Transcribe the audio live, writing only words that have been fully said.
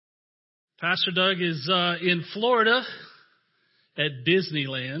Pastor Doug is in Florida at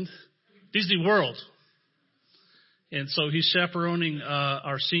Disneyland, Disney World. And so he's chaperoning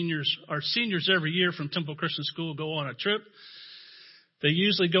our seniors. Our seniors every year from Temple Christian School go on a trip. They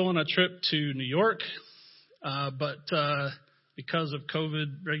usually go on a trip to New York, but because of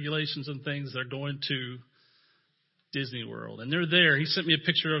COVID regulations and things, they're going to Disney World. And they're there. He sent me a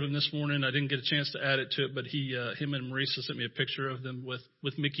picture of them this morning. I didn't get a chance to add it to it, but him and Marisa sent me a picture of them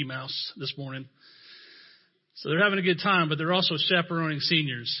with Mickey Mouse this morning. So they're having a good time, but they're also chaperoning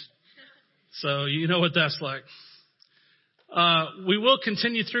seniors. So you know what that's like. We will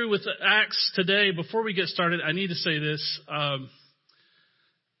continue through with Acts today. Before we get started, I need to say this.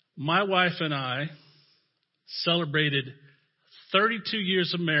 My wife and I celebrated 32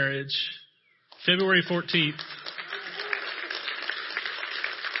 years of marriage, February 14th.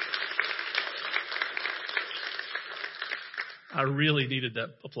 I really needed that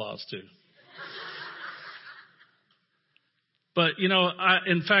applause too. But,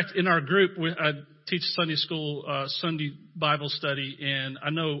 in fact, in our group, I teach Sunday school, Sunday Bible study, and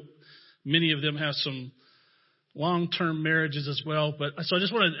I know many of them have some long-term marriages as well. So I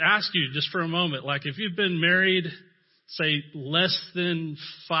just want to ask you just for a moment, like if you've been married, say less than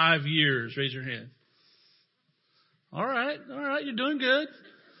 5 years, raise your hand. All right, you're doing good.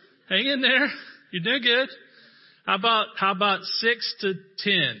 Hang in there. You're doing good. How about 6 to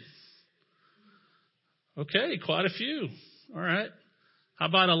 10? Okay, quite a few. All right. How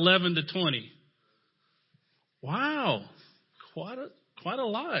about 11 to 20? Wow, quite a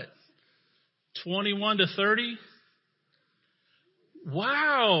lot. 21 to 30?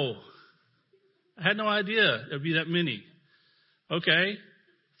 Wow. I had no idea it would be that many. Okay.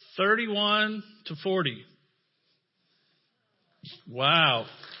 31 to 40. Wow.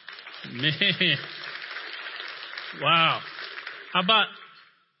 Man. Wow. How about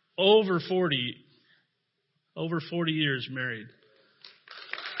over 40? Over 40 years married.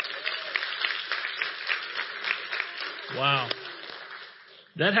 Wow.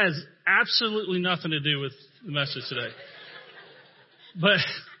 That has absolutely nothing to do with the message today. But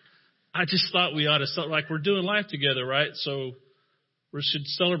I just thought we ought to, like we're doing life together, right? So we should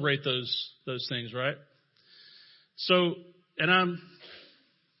celebrate those things, right? So, and I'm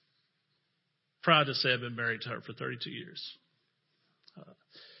proud to say I've been married to her for 32 years.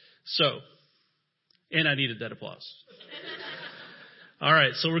 And I needed that applause. All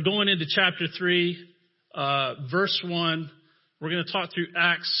right, so we're going into chapter 3, verse 1. We're going to talk through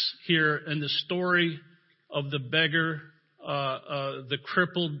Acts here and the story of the beggar, the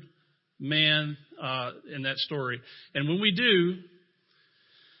crippled man in that story. And when we do,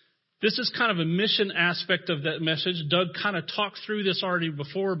 this is kind of a mission aspect of that message. Doug kind of talked through this already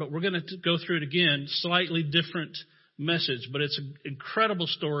before, but we're going to go through it again. Slightly different message, but it's an incredible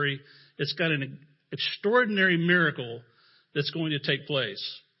story. It's got an extraordinary miracle that's going to take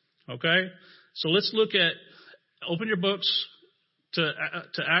place. Okay? So let's look at, open your books to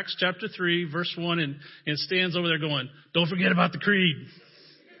Acts chapter 3, verse 1, and Stan's over there going, don't forget about the creed.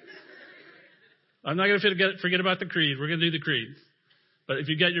 I'm not going to forget about the creed. We're going to do the creed. But if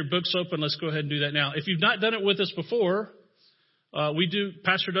you've got your books open, let's go ahead and do that now. If you've not done it with us before,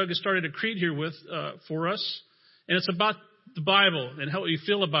 Pastor Doug has started a creed here for us, and it's about the Bible and how you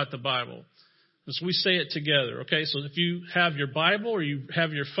feel about the Bible. And so we say it together, okay? So if you have your Bible or you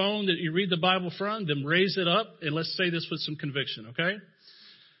have your phone that you read the Bible from, then raise it up and let's say this with some conviction, okay?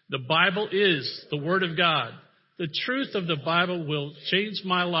 The Bible is the Word of God. The truth of the Bible will change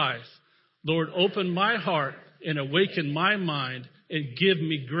my life. Lord, open my heart and awaken my mind and give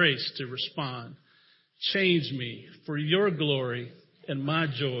me grace to respond. Change me for your glory and my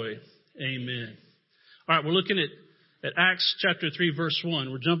joy. Amen. All right, we're looking at Acts chapter 3, verse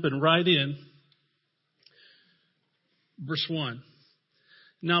 1. We're jumping right in. Verse 1.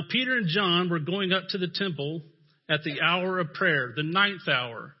 Now Peter and John were going up to the temple at the hour of prayer, the 9th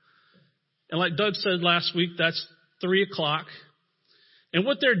hour. And like Doug said last week, that's 3 o'clock. And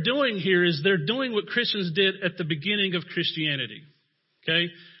what they're doing here is they're doing what Christians did at the beginning of Christianity.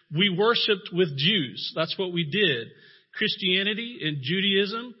 Okay? We worshiped with Jews. That's what we did. Christianity and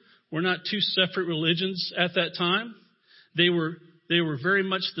Judaism were not two separate religions at that time. They were very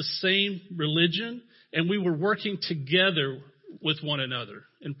much the same religion. And we were working together with one another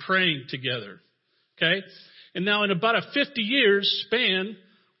and praying together. Okay? And now in about a 50 years span,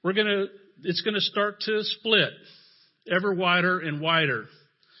 it's going to start to split ever wider and wider.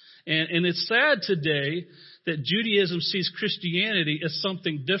 And it's sad today that Judaism sees Christianity as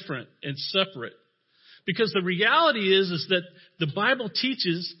something different and separate. Because the reality is that the Bible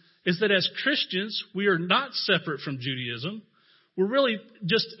teaches is that as Christians, we are not separate from Judaism. were really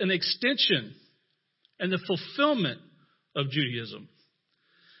just an extension and the fulfillment of Judaism.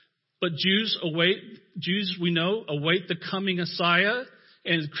 But Jews, we know, await the coming Messiah.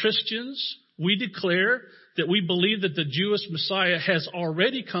 And Christians, we declare that we believe that the Jewish Messiah has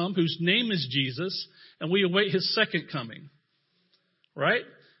already come, whose name is Jesus, and we await his second coming. Right?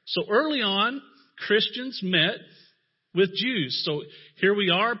 So early on, Christians met with Jews. So here we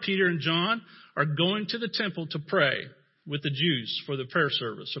are, Peter and John are going to the temple to pray with the Jews for the prayer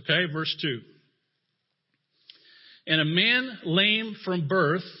service. Okay, verse 2. And a man lame from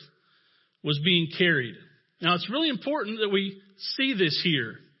birth was being carried. Now it's really important that we see this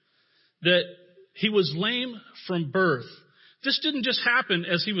here, that he was lame from birth. This didn't just happen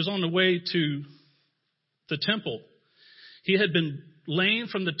as he was on the way to the temple. He had been lame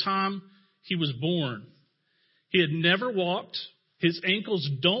from the time he was born. He had never walked. His ankles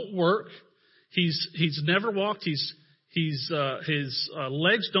don't work. He's never walked. His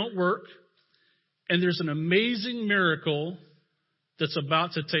legs don't work. And there's an amazing miracle that's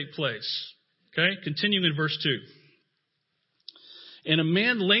about to take place. Okay, continuing in verse 2. And a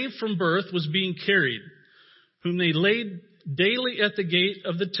man lame from birth was being carried, whom they laid daily at the gate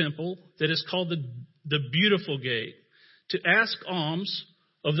of the temple that is called the Beautiful Gate, to ask alms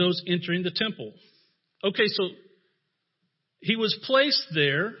of those entering the temple. Okay, so he was placed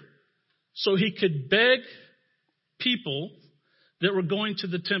there so he could beg people that were going to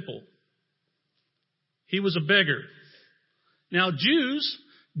the temple. He was a beggar. Now,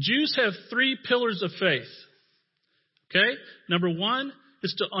 Jews have 3 pillars of faith. Okay? Number 1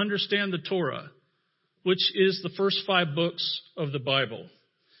 is to understand the Torah, which is the first 5 books of the Bible.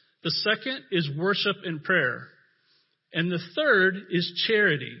 The second is worship and prayer. And the third is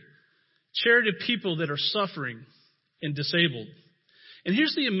charity. Charity to people that are suffering and disabled. And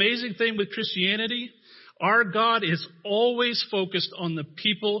here's the amazing thing with Christianity. Our God is always focused on the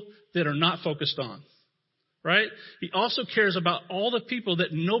people that are not focused on. Right? He also cares about all the people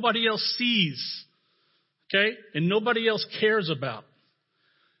that nobody else sees. Okay? And nobody else cares about.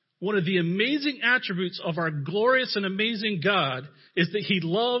 One of the amazing attributes of our glorious and amazing God is that he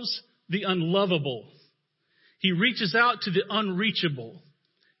loves the unlovable. He reaches out to the unreachable.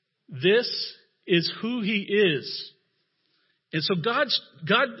 This is who he is. And so God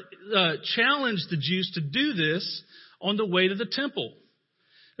challenged the Jews to do this on the way to the temple.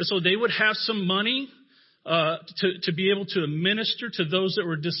 And so they would have some money to be able to minister to those that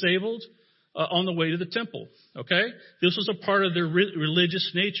were disabled on the way to the temple. Okay? This was a part of their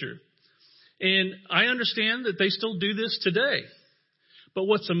religious nature. And I understand that they still do this today. But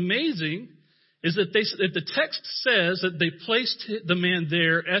what's amazing is that the text says that they placed the man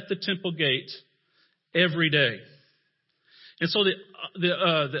there at the temple gate every day. And so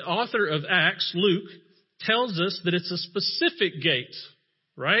the author of Acts, Luke, tells us that it's a specific gate,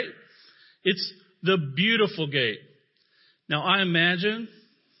 right? It's the Beautiful Gate. Now, I imagine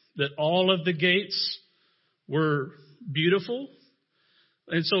that all of the gates were beautiful.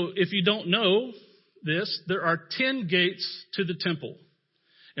 And so if you don't know this, there are 10 gates to the temple.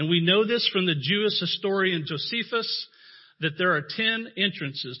 And we know this from the Jewish historian Josephus, that there are 10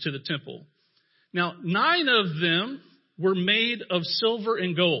 entrances to the temple. Now, 9 of them were made of silver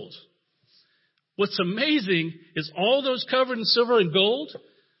and gold. What's amazing is all those covered in silver and gold,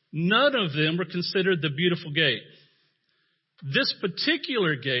 none of them were considered the Beautiful Gate. This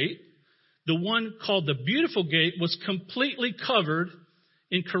particular gate, the one called the Beautiful Gate, was completely covered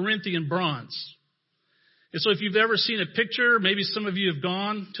in Corinthian bronze. And so if you've ever seen a picture, maybe some of you have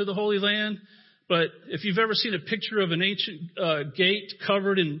gone to the Holy Land, but if you've ever seen a picture of an ancient gate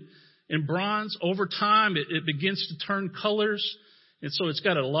covered in bronze, over time it begins to turn colors. And so it's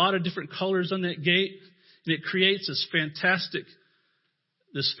got a lot of different colors on that gate, and it creates this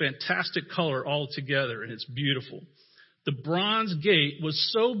fantastic color all together, and it's beautiful. The bronze gate was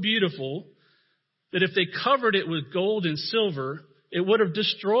so beautiful that if they covered it with gold and silver, it would have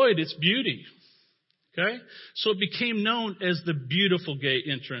destroyed its beauty. Okay? So it became known as the Beautiful Gate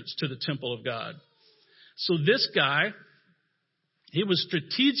entrance to the temple of God. So this guy, he was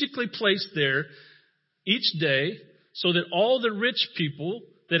strategically placed there each day so that all the rich people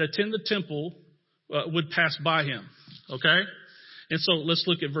that attend the temple would pass by him. Okay? And so let's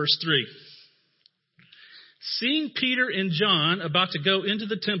look at verse 3. Seeing Peter and John about to go into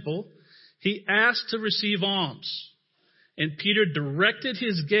the temple, he asked to receive alms. And Peter directed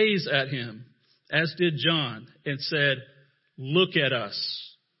his gaze at him, as did John, and said, "Look at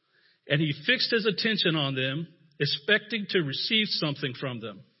us." And he fixed his attention on them, expecting to receive something from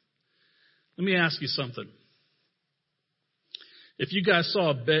them. Let me ask you something. If you guys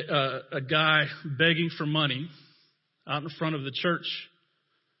saw a guy begging for money, out in front of the church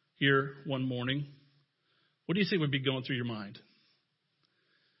here one morning, what do you think would be going through your mind?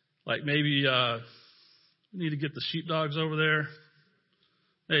 Like maybe we need to get the sheepdogs over there.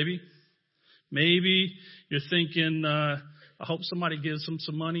 Maybe. Maybe you're thinking, I hope somebody gives them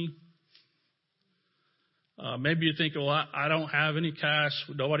some money. Maybe you're thinking, well, I don't have any cash.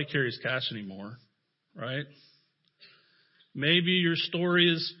 Nobody carries cash anymore, right? Maybe your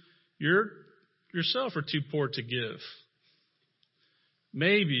story is you yourself are too poor to give.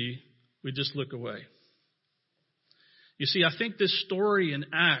 Maybe we just look away. You see, I think this story in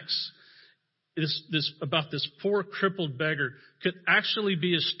Acts is about this poor crippled beggar could actually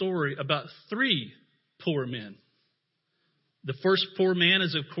be a story about 3 poor men. The first poor man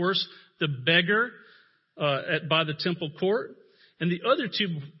is, of course, the beggar by the temple court. And the other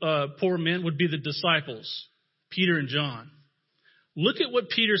 2 poor men would be the disciples, Peter and John. Look at what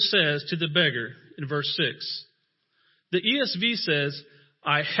Peter says to the beggar in verse 6. The ESV says,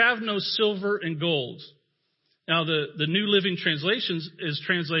 I have no silver and gold. Now, the New Living Translation is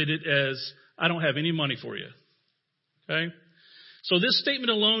translated as, I don't have any money for you. Okay? So this statement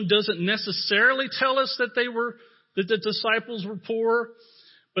alone doesn't necessarily tell us that the disciples were poor,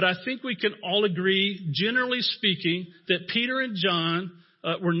 but I think we can all agree, generally speaking, that Peter and John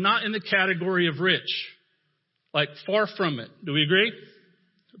were not in the category of rich. Like, far from it. Do we agree?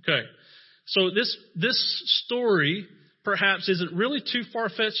 Okay. So this story perhaps isn't really too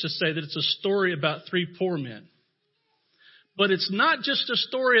far-fetched to say that it's a story about 3 poor men. But it's not just a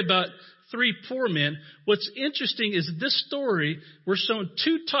story about 3 poor men. What's interesting is this story, we're shown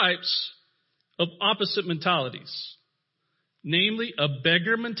 2 types of opposite mentalities. Namely, a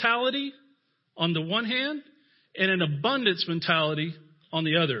beggar mentality on the one hand and an abundance mentality on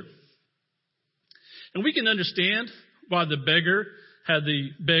the other. And we can understand why the beggar had the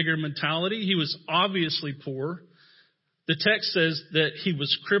beggar mentality. He was obviously poor. The text says that he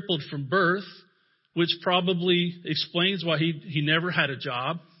was crippled from birth, which probably explains why he never had a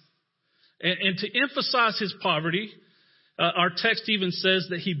job. And to emphasize his poverty, our text even says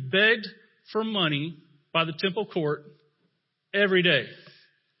that he begged for money by the temple court every day.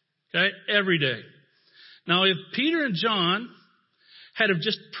 Okay? Every day. Now, if Peter and John had have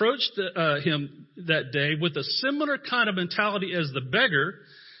just approached him that day with a similar kind of mentality as the beggar,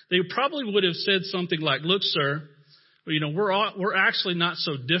 they probably would have said something like, look, sir, we're actually not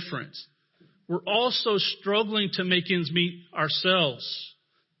so different. We're also struggling to make ends meet ourselves.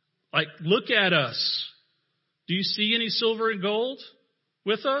 Like, look at us. Do you see any silver and gold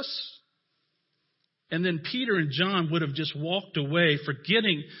with us? And then Peter and John would have just walked away,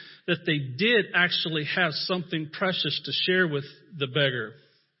 forgetting that they did actually have something precious to share with the beggar.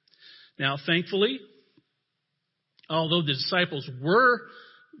 Now, thankfully, although the disciples were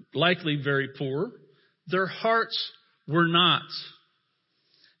likely very poor, their hearts were not.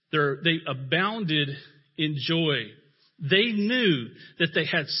 They abounded in joy. They knew that they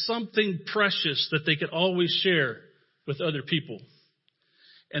had something precious that they could always share with other people.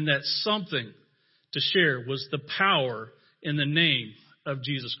 And that something to share was the power in the name of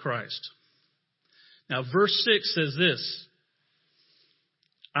Jesus Christ. Now, verse 6 says this,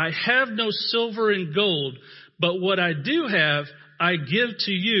 I have no silver and gold, but what I do have, I give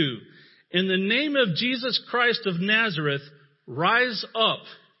to you. In the name of Jesus Christ of Nazareth, rise up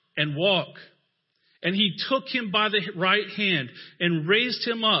and walk. And he took him by the right hand and raised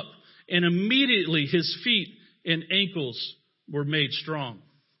him up, and immediately his feet and ankles were made strong.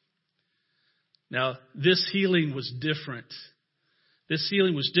 Now, this healing was different. This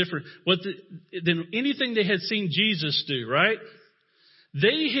healing was different than anything they had seen Jesus do, right?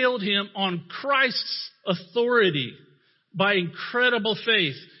 They healed him on Christ's authority by incredible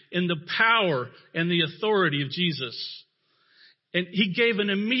faith in the power and the authority of Jesus. And he gave an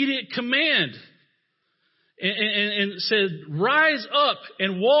immediate command and said, rise up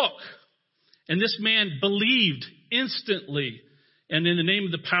and walk. And this man believed instantly, and in the name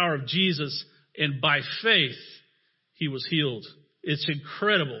of the power of Jesus, and by faith, he was healed. It's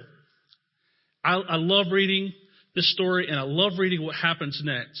incredible. I love reading this story, and I love reading what happens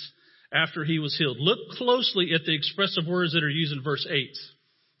next after he was healed. Look closely at the expressive words that are used in verse 8.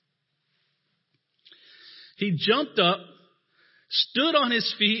 He jumped up, stood on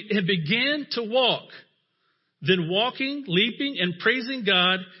his feet, and began to walk. Then walking, leaping, and praising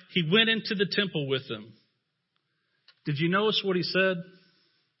God, he went into the temple with them. Did you notice what he said?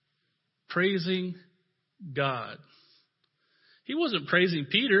 Praising God. He wasn't praising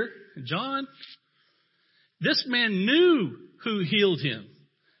Peter and John. This man knew who healed him.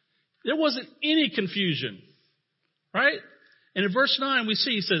 There wasn't any confusion, right? And in verse 9 we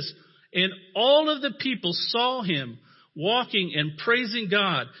see, he says, and all of the people saw him, walking and praising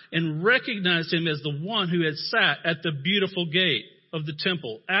God, and recognized him as the one who had sat at the beautiful gate of the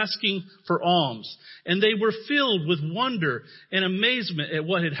temple, asking for alms. And they were filled with wonder and amazement at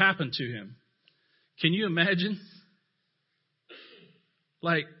what had happened to him. Can you imagine?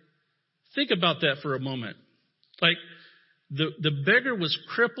 Like, think about that for a moment. Like, the beggar was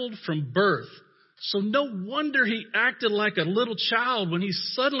crippled from birth. So no wonder he acted like a little child when he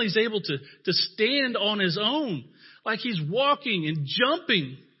suddenly is able to stand on his own. Like he's walking and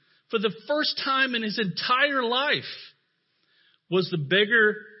jumping for the first time in his entire life. Was the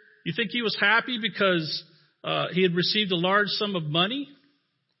beggar, you think he was happy because he had received a large sum of money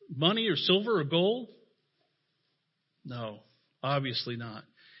or silver or gold? No, obviously not.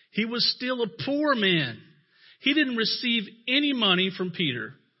 He was still a poor man. He didn't receive any money from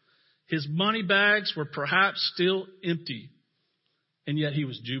Peter. His money bags were perhaps still empty, and yet he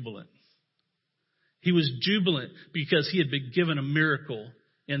was jubilant. He was jubilant because he had been given a miracle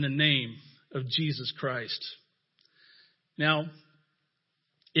in the name of Jesus Christ. Now,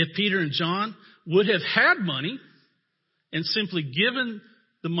 if Peter and John would have had money and simply given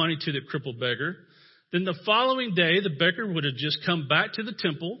the money to the crippled beggar, then the following day the beggar would have just come back to the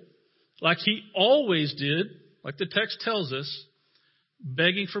temple like he always did, like the text tells us,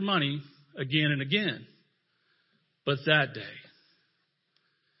 begging for money again and again. But that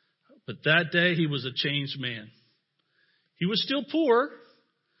day he was a changed man. He was still poor.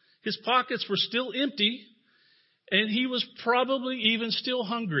 His pockets were still empty. And he was probably even still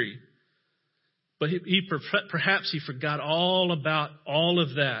hungry. But perhaps he forgot all about all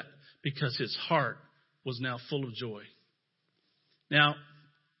of that because his heart was now full of joy. Now,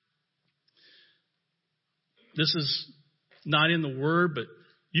 this is not in the Word, but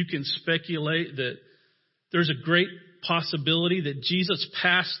you can speculate that there's a great possibility that Jesus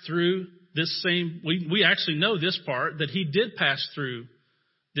passed through this same, we actually know this part, that he did pass through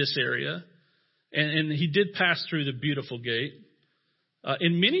this area. And he did pass through the beautiful gate.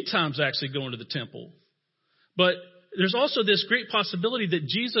 And many times actually going to the temple. But there's also this great possibility that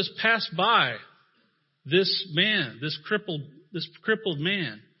Jesus passed by this man, this crippled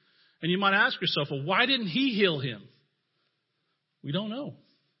man. And you might ask yourself, well, why didn't he heal him? We don't know.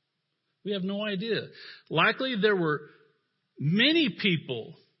 We have no idea. Likely there were many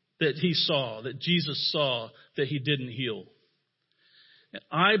people that Jesus saw, that he didn't heal. And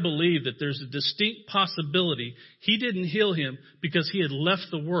I believe that there's a distinct possibility he didn't heal him because he had left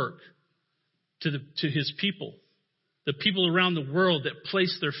the work to his people, the people around the world that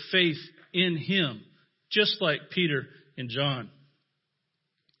placed their faith in him, just like Peter and John.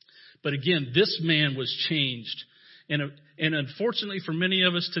 But again, this man was changed. And unfortunately for many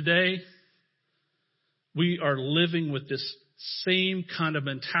of us today, we are living with this same kind of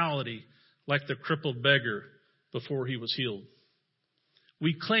mentality like the crippled beggar before he was healed.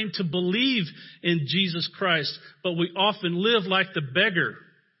 We claim to believe in Jesus Christ, but we often live like the beggar.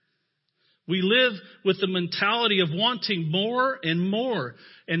 We live with the mentality of wanting more and more,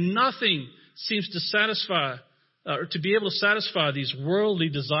 and nothing seems to satisfy or to be able to satisfy these worldly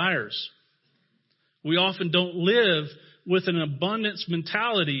desires. We often don't live with an abundance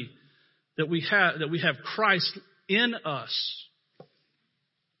mentality that we have Christ in us.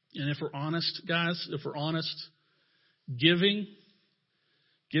 And if we're honest, guys, giving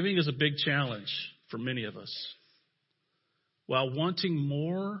is a big challenge for many of us. While wanting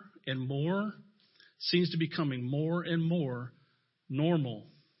more and more seems to be becoming more and more normal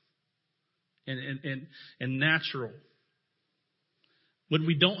and natural. When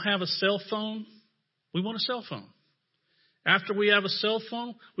we don't have a cell phone, we want a cell phone. After we have a cell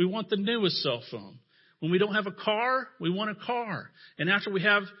phone, we want the newest cell phone. When we don't have a car, we want a car. And after we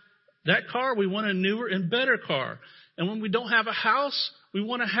have that car, we want a newer and better car. And when we don't have a house, we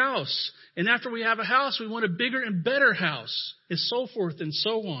want a house. And after we have a house, we want a bigger and better house, and so forth and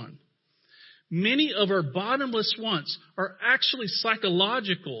so on. Many of our bottomless wants are actually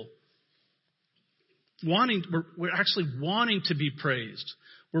psychological. We're actually wanting to be praised.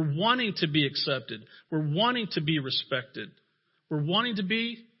 We're wanting to be accepted. We're wanting to be respected. We're wanting to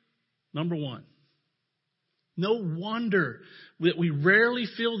be number one. No wonder that we rarely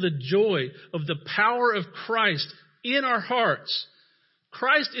feel the joy of the power of Christ in our hearts.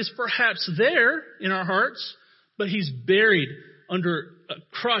 Christ is perhaps there in our hearts, but he's buried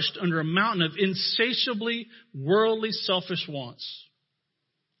crushed under a mountain of insatiably worldly, selfish wants.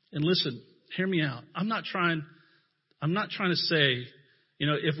 And listen, hear me out. I'm not trying to say,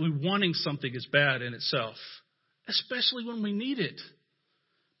 if we wanting something is bad in itself, especially when we need it.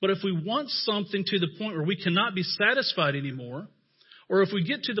 But if we want something to the point where we cannot be satisfied anymore, or if we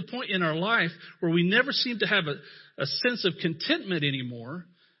get to the point in our life where we never seem to have a sense of contentment anymore,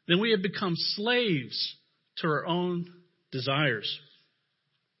 then we have become slaves to our own desires.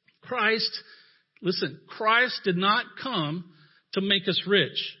 Christ did not come to make us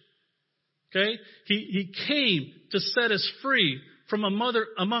rich. Okay? He came to set us free from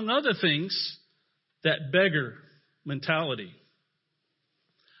among other things, that beggar mentality.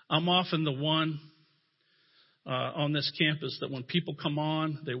 I'm often the one on this campus that when people come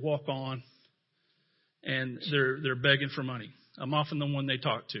on, they walk on, and they're begging for money. I'm often the one they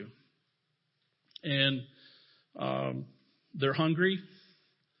talk to. And they're hungry,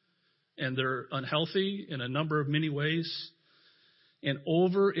 and they're unhealthy in a number of many ways. And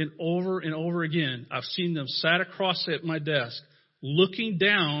over and over and over again, I've seen them sat across at my desk, looking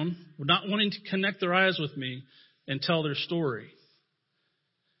down, not wanting to connect their eyes with me and tell their story.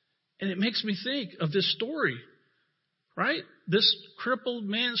 And it makes me think of this story, right? This crippled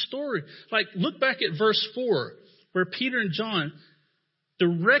man's story. Like, look back at verse 4, where Peter and John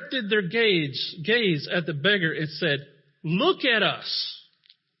directed their gaze at the beggar and said, "Look at us."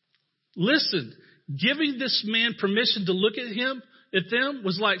 Listen, giving this man permission to look at them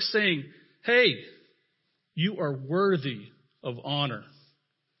was like saying, "Hey, you are worthy of honor."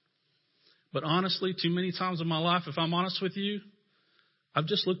 But honestly, too many times in my life, if I'm honest with you, I've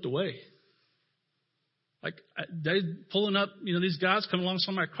just looked away. Like, they pulling up, these guys come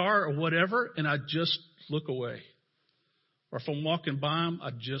alongside my car or whatever, and I just look away. Or if I'm walking by them,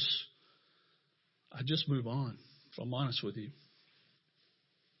 I just move on, if I'm honest with you.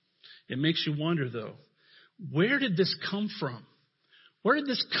 It makes you wonder, though, where did this come from? Where did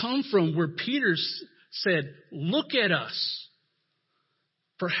this come from where Peter said, "Look at us"?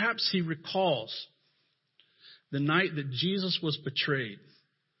 Perhaps he recalls the night that Jesus was betrayed.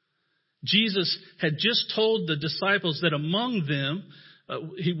 Jesus had just told the disciples that among them,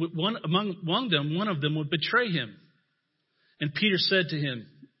 one of them would betray him. And Peter said to him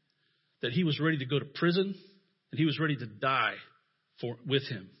that he was ready to go to prison and he was ready to die with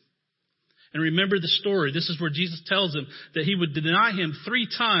him. And remember the story. This is where Jesus tells him that he would deny him 3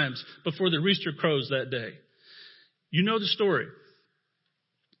 times before the rooster crows that day. You know the story.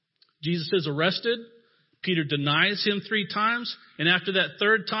 Jesus is arrested. Peter denies him 3 times. And after that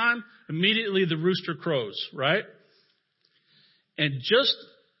 3rd time, immediately the rooster crows, right? And just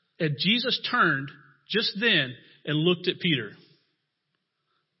as Jesus turned just then and looked at Peter.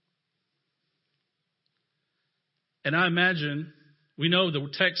 And I imagine, we know the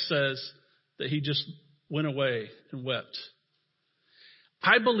text says that he just went away and wept.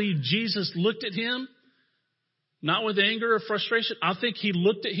 I believe Jesus looked at him, not with anger or frustration. I think he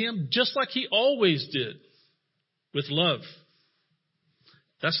looked at him just like he always did, with love.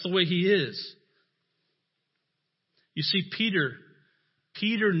 That's the way he is. You see,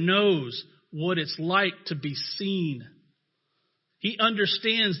 Peter knows what it's like to be seen. He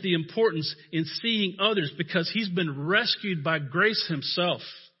understands the importance in seeing others because he's been rescued by grace himself.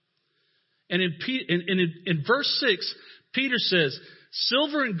 And in verse 6, Peter says,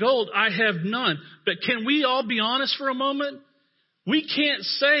 "Silver and gold I have none." But can we all be honest for a moment? We can't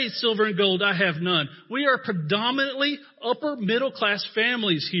say silver and gold I have none. We are predominantly upper middle class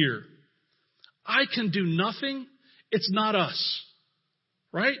families here. I can do nothing. It's not us.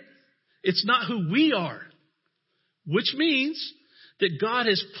 Right? It's not who we are. Which means that God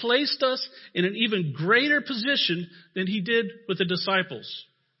has placed us in an even greater position than he did with the disciples,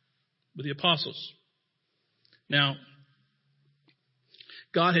 with the apostles. Now,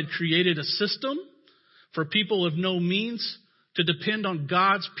 God had created a system for people of no means to depend on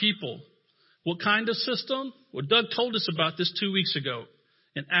God's people. What kind of system? Well, Doug told us about this 2 weeks ago.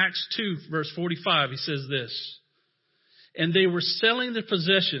 In Acts 2, verse 45, he says this, "And they were selling their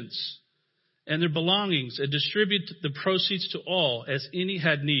possessions and their belongings and distributed the proceeds to all as any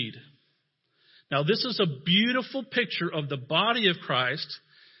had need." Now, this is a beautiful picture of the body of Christ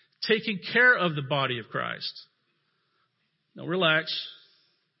taking care of the body of Christ. Now, relax.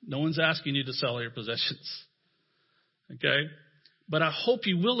 No one's asking you to sell your possessions. Okay? But I hope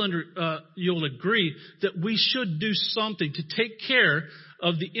you'll agree that we should do something to take care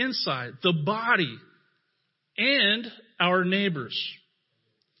of the inside, the body, and our neighbors.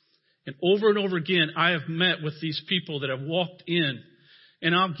 And over again, I have met with these people that have walked in,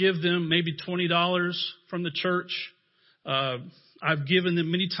 and I'll give them maybe $20 from the church. I've given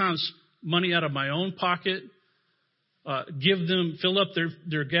them many times money out of my own pocket, fill up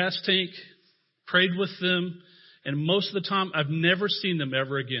their gas tank, prayed with them, and most of the time I've never seen them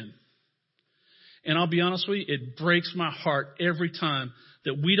ever again. And I'll be honest with you, it breaks my heart every time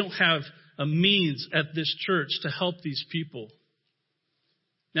that we don't have a means at this church to help these people.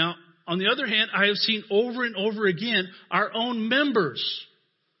 Now, on the other hand, I have seen over and over again our own members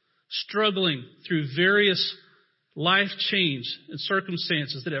struggling through various life change and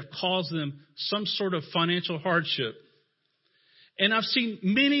circumstances that have caused them some sort of financial hardship. And I've seen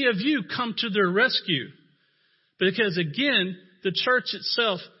many of you come to their rescue because, again, the church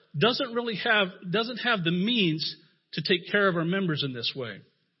itself doesn't have the means to take care of our members in this way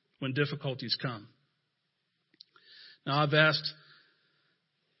when difficulties come. Now, I've asked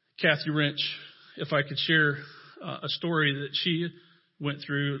Kathy Wrench if I could share a story that she went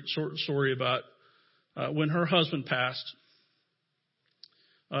through, short story about when her husband passed.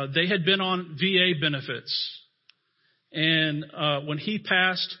 They had been on VA benefits. And when he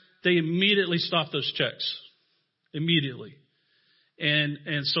passed, they immediately stopped those checks. Immediately.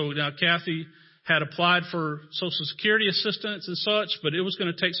 And so now Kathy had applied for Social Security assistance and such, but it was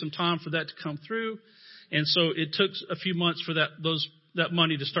going to take some time for that to come through. And so it took a few months for that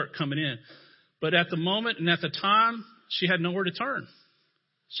money to start coming in. But at the moment and at the time, she had nowhere to turn.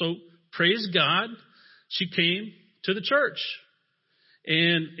 So praise God, she came to the church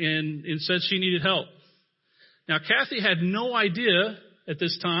and said she needed help. Now, Kathy had no idea at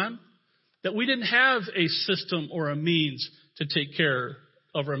this time that we didn't have a system or a means to take care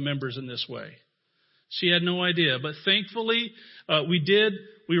of our members in this way. She had no idea. But thankfully, we did.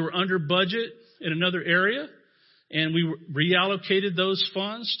 We were under budget in another area, and we reallocated those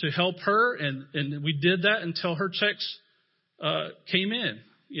funds to help her, and we did that until her checks came in,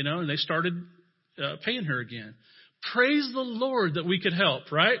 and they started paying her again. Praise the Lord that we could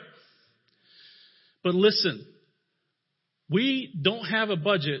help, right? But listen, we don't have a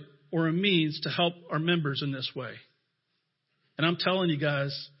budget or a means to help our members in this way. And I'm telling you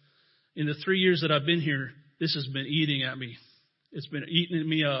guys, in the 3 years that I've been here, this has been eating at me. It's been eating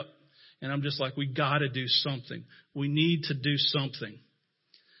me up. And I'm just like, we got to do something. We need to do something.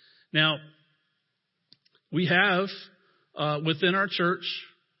 Now, we have, within our church,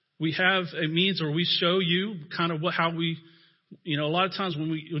 we have a means where we show you kind of how we, a lot of times when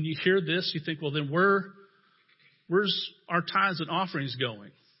you hear this, you think, well, then where's our tithes and offerings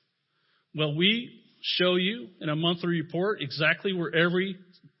going? Well, we show you in a monthly report exactly where every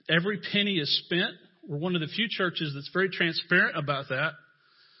penny is spent. We're one of the few churches that's very transparent about that.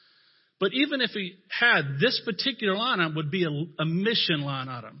 But even if we had this particular line item, would be a mission line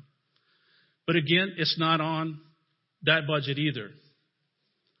item. But again, it's not on that budget either.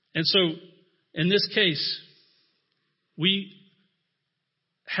 And so, in this case, we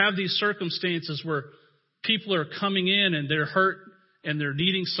have these circumstances where people are coming in and they're hurt and they're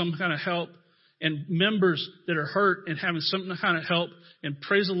needing some kind of help, and members that are hurt and having some kind of help. And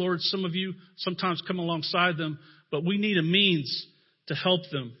praise the Lord, some of you sometimes come alongside them, but we need a means to help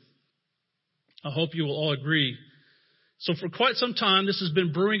them. I hope you will all agree. So for quite some time, this has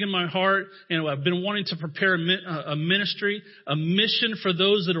been brewing in my heart, and I've been wanting to prepare a ministry, a mission for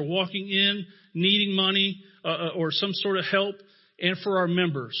those that are walking in, needing money or some sort of help, and for our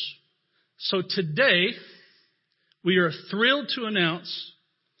members. So today, we are thrilled to announce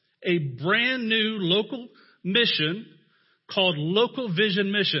a brand new local mission called Local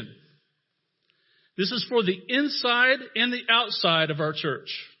Vision Mission. This is for the inside and the outside of our church.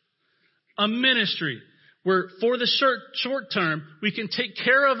 A ministry where for the short term, we can take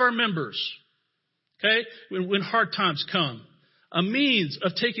care of our members, okay, when hard times come. A means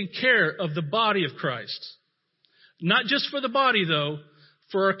of taking care of the body of Christ. Not just for the body, though,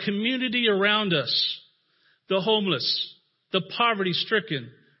 for our community around us, the homeless, the poverty-stricken,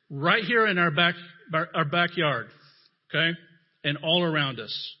 right here in our backyard, okay, and all around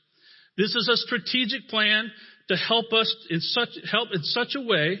us. This is a strategic plan to help us in such a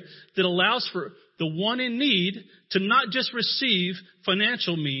way that allows for the one in need to not just receive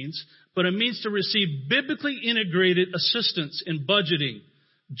financial means, but a means to receive biblically integrated assistance in budgeting,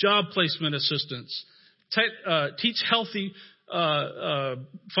 job placement assistance, teach healthy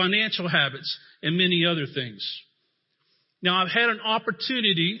financial habits, and many other things. Now, I've had an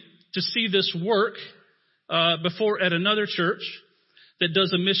opportunity to see this work before at another church that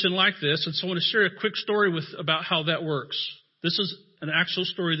does a mission like this, and so I want to share a quick story about how that works. This is an actual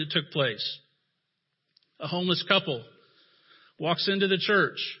story that took place. A homeless couple walks into the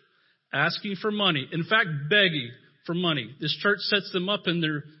church asking for money, in fact, begging for money. This church sets them up in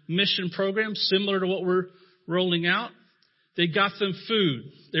their mission program, similar to what we're rolling out. They got them food.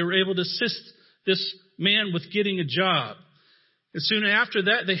 They were able to assist this man with getting a job. And soon after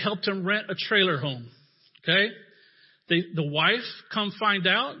that, they helped him rent a trailer home. Okay? The wife, come find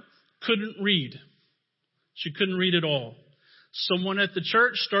out, couldn't read. She couldn't read at all. Someone at the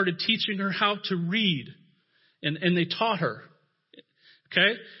church started teaching her how to read. And they taught her.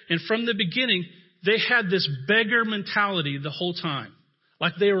 Okay? And from the beginning, they had this beggar mentality the whole time.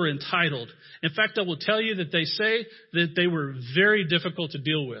 Like they were entitled. In fact, I will tell you that they say that they were very difficult to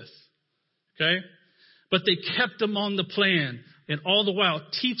deal with. Okay? But they kept them on the plan, and all the while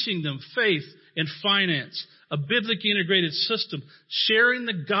teaching them faith and finance, a biblically integrated system, sharing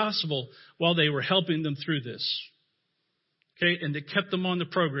the gospel while they were helping them through this. Okay? And they kept them on the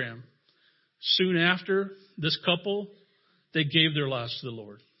program. Soon after, this couple, they gave their lives to the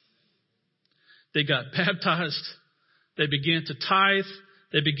Lord. They got baptized. They began to tithe.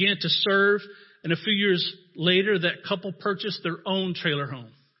 They began to serve. And a few years later, that couple purchased their own trailer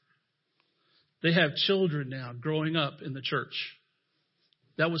home. They have children now growing up in the church.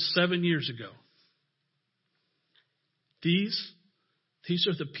 That was 7 years ago. These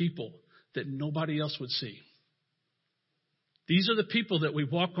are the people that nobody else would see. These are the people that we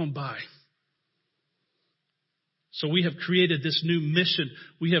walk on by. So we have created this new mission.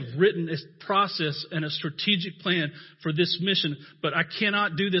 We have written a process and a strategic plan for this mission. But I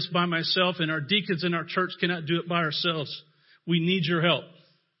cannot do this by myself, and our deacons in our church cannot do it by ourselves. We need your help.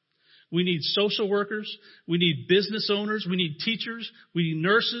 We need social workers. We need business owners. We need teachers. We need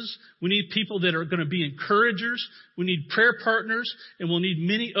nurses. We need people that are going to be encouragers. We need prayer partners. And we'll need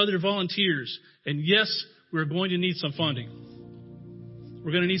many other volunteers. And yes, we're going to need some funding.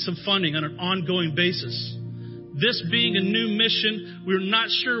 We're going to need some funding on an ongoing basis. This being a new mission, we're not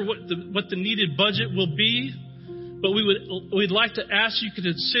sure what the needed budget will be, but we'd like to ask you to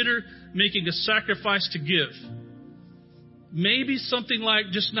consider making a sacrifice to give. Maybe something like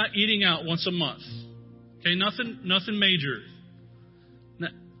just not eating out once a month. Okay, nothing major.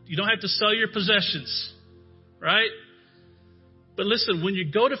 You don't have to sell your possessions, right? But listen, when you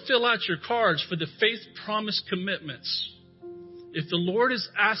go to fill out your cards for the faith promise commitments, if the Lord is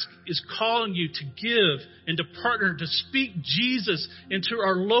calling you to give and to partner to speak Jesus into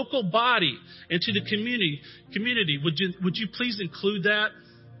our local body and to the community, would you please include that?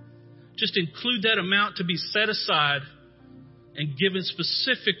 Just include that amount to be set aside and given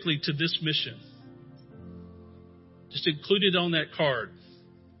specifically to this mission. Just include it on that card.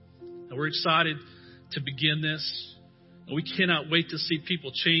 And we're excited to begin this. And we cannot wait to see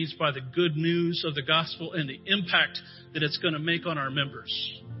people changed by the good news of the gospel and the impact that it's going to make on our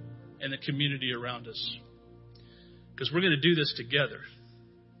members and the community around us. Because we're going to do this together.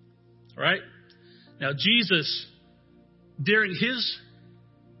 All right? Now, Jesus, during his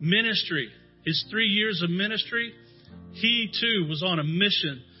ministry, his 3 years of ministry, he too was on a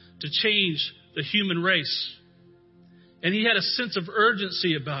mission to change the human race. And he had a sense of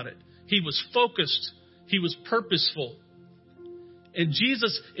urgency about it. He was focused. He was purposeful. And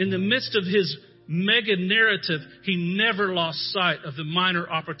Jesus, in the midst of his mega narrative, he never lost sight of the minor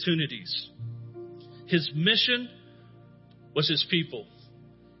opportunities. His mission was his people.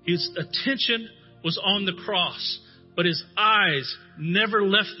 His attention was on the cross, but his eyes never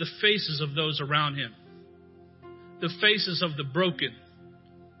left the faces of those around him. The faces of the broken,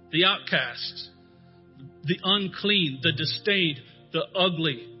 the outcasts, the unclean, the disdained, the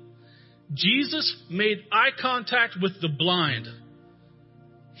ugly. Jesus made eye contact with the blind.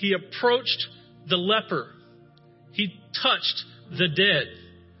 He approached the leper. He touched the dead.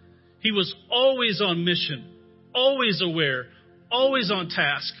 He was always on mission, always aware, always on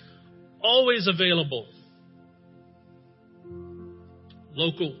task, always available.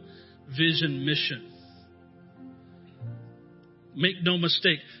 Local vision mission. Make no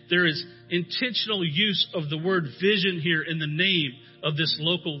mistake, there is intentional use of the word vision here in the name of this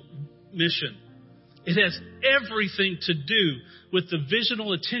local mission. It has everything to do with the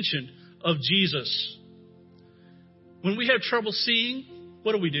visional attention of Jesus. When we have trouble seeing,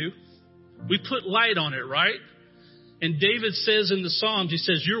 what do? We put light on it, right? And David says in the Psalms, he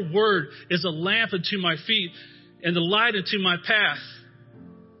says, your word is a lamp unto my feet and the light unto my path.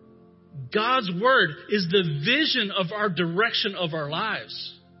 God's word is the vision of our direction of our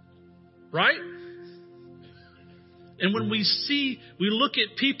lives. Right? And when we look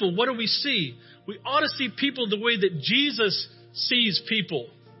at people, what do we see? We ought to see people the way that Jesus sees people.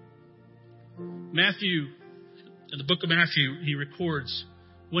 Matthew, in the book of Matthew, he records,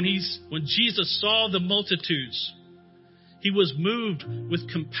 when Jesus saw the multitudes, he was moved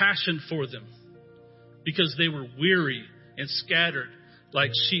with compassion for them because they were weary and scattered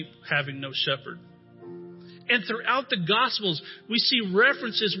like sheep having no shepherd. And throughout the Gospels, we see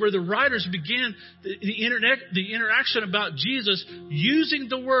references where the writers began the interaction about Jesus using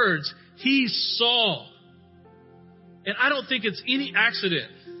the words, he saw. And I don't think it's any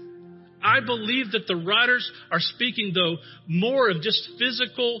accident. I believe that the writers are speaking, though, more of just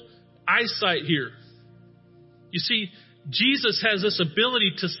physical eyesight here. You see, Jesus has this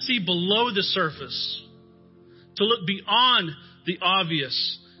ability to see below the surface, to look beyond the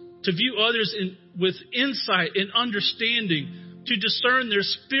obvious, to view others with insight and understanding, to discern their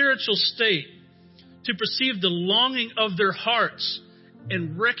spiritual state, to perceive the longing of their hearts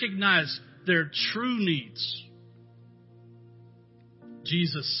and recognize their true needs.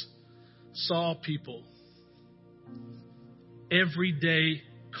 Jesus saw people, everyday,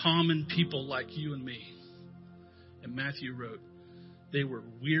 common people like you and me. And Matthew wrote, they were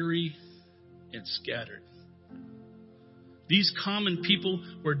weary and scattered. These common people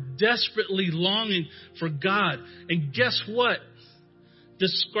were desperately longing for God. And guess what? The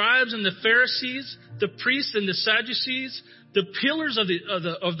scribes and the Pharisees, the priests and the Sadducees, the pillars of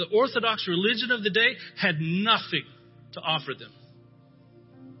the Orthodox religion of the day had nothing to offer them.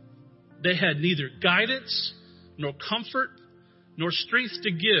 They had neither guidance, nor comfort, nor strength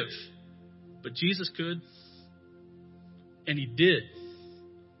to give. But Jesus could. And he did.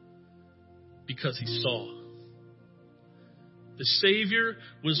 Because he saw. The Savior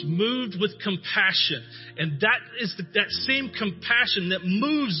was moved with compassion. And that is that same compassion that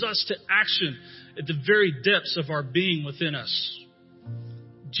moves us to action at the very depths of our being within us.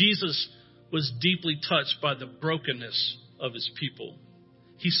 Jesus was deeply touched by the brokenness of his people.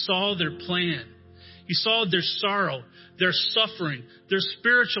 He saw their plan. He saw their sorrow, their suffering, their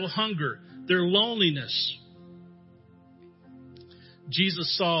spiritual hunger, their loneliness.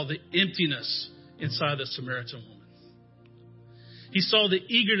 Jesus saw the emptiness inside the Samaritan woman. He saw the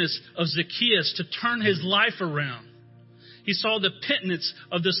eagerness of Zacchaeus to turn his life around. He saw the penitence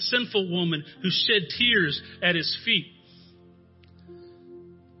of the sinful woman who shed tears at his feet.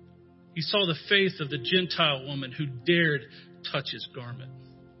 He saw the faith of the Gentile woman who dared touch his garment.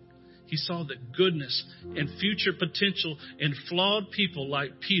 He saw the goodness and future potential in flawed people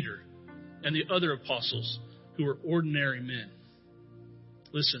like Peter and the other apostles who were ordinary men.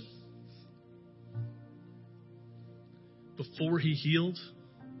 Listen, before he healed,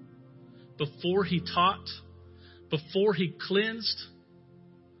 before he taught, before he cleansed,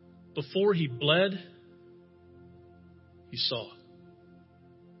 before he bled, he saw.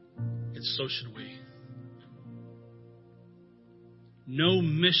 And so should we. No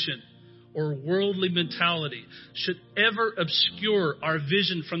mission or worldly mentality should ever obscure our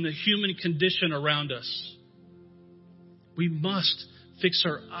vision from the human condition around us. We must fix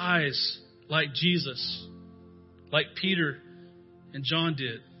our eyes like Jesus, like Peter and John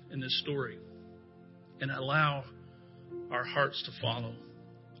did in this story, and allow our hearts to follow.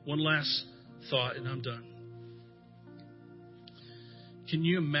 One last thought, and I'm done. Can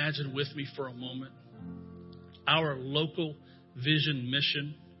you imagine with me for a moment our local vision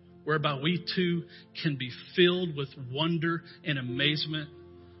mission, whereby we too can be filled with wonder and amazement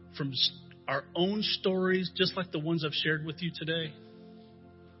from our own stories, just like the ones I've shared with you today?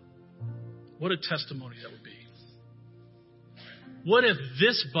 What a testimony that would be. What if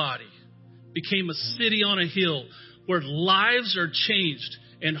this body became a city on a hill where lives are changed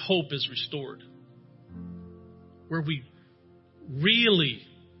and hope is restored? Where we really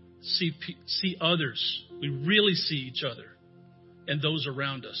see others. We really see each other and those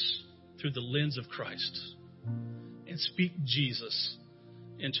around us through the lens of Christ and speak Jesus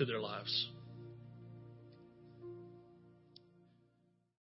into their lives.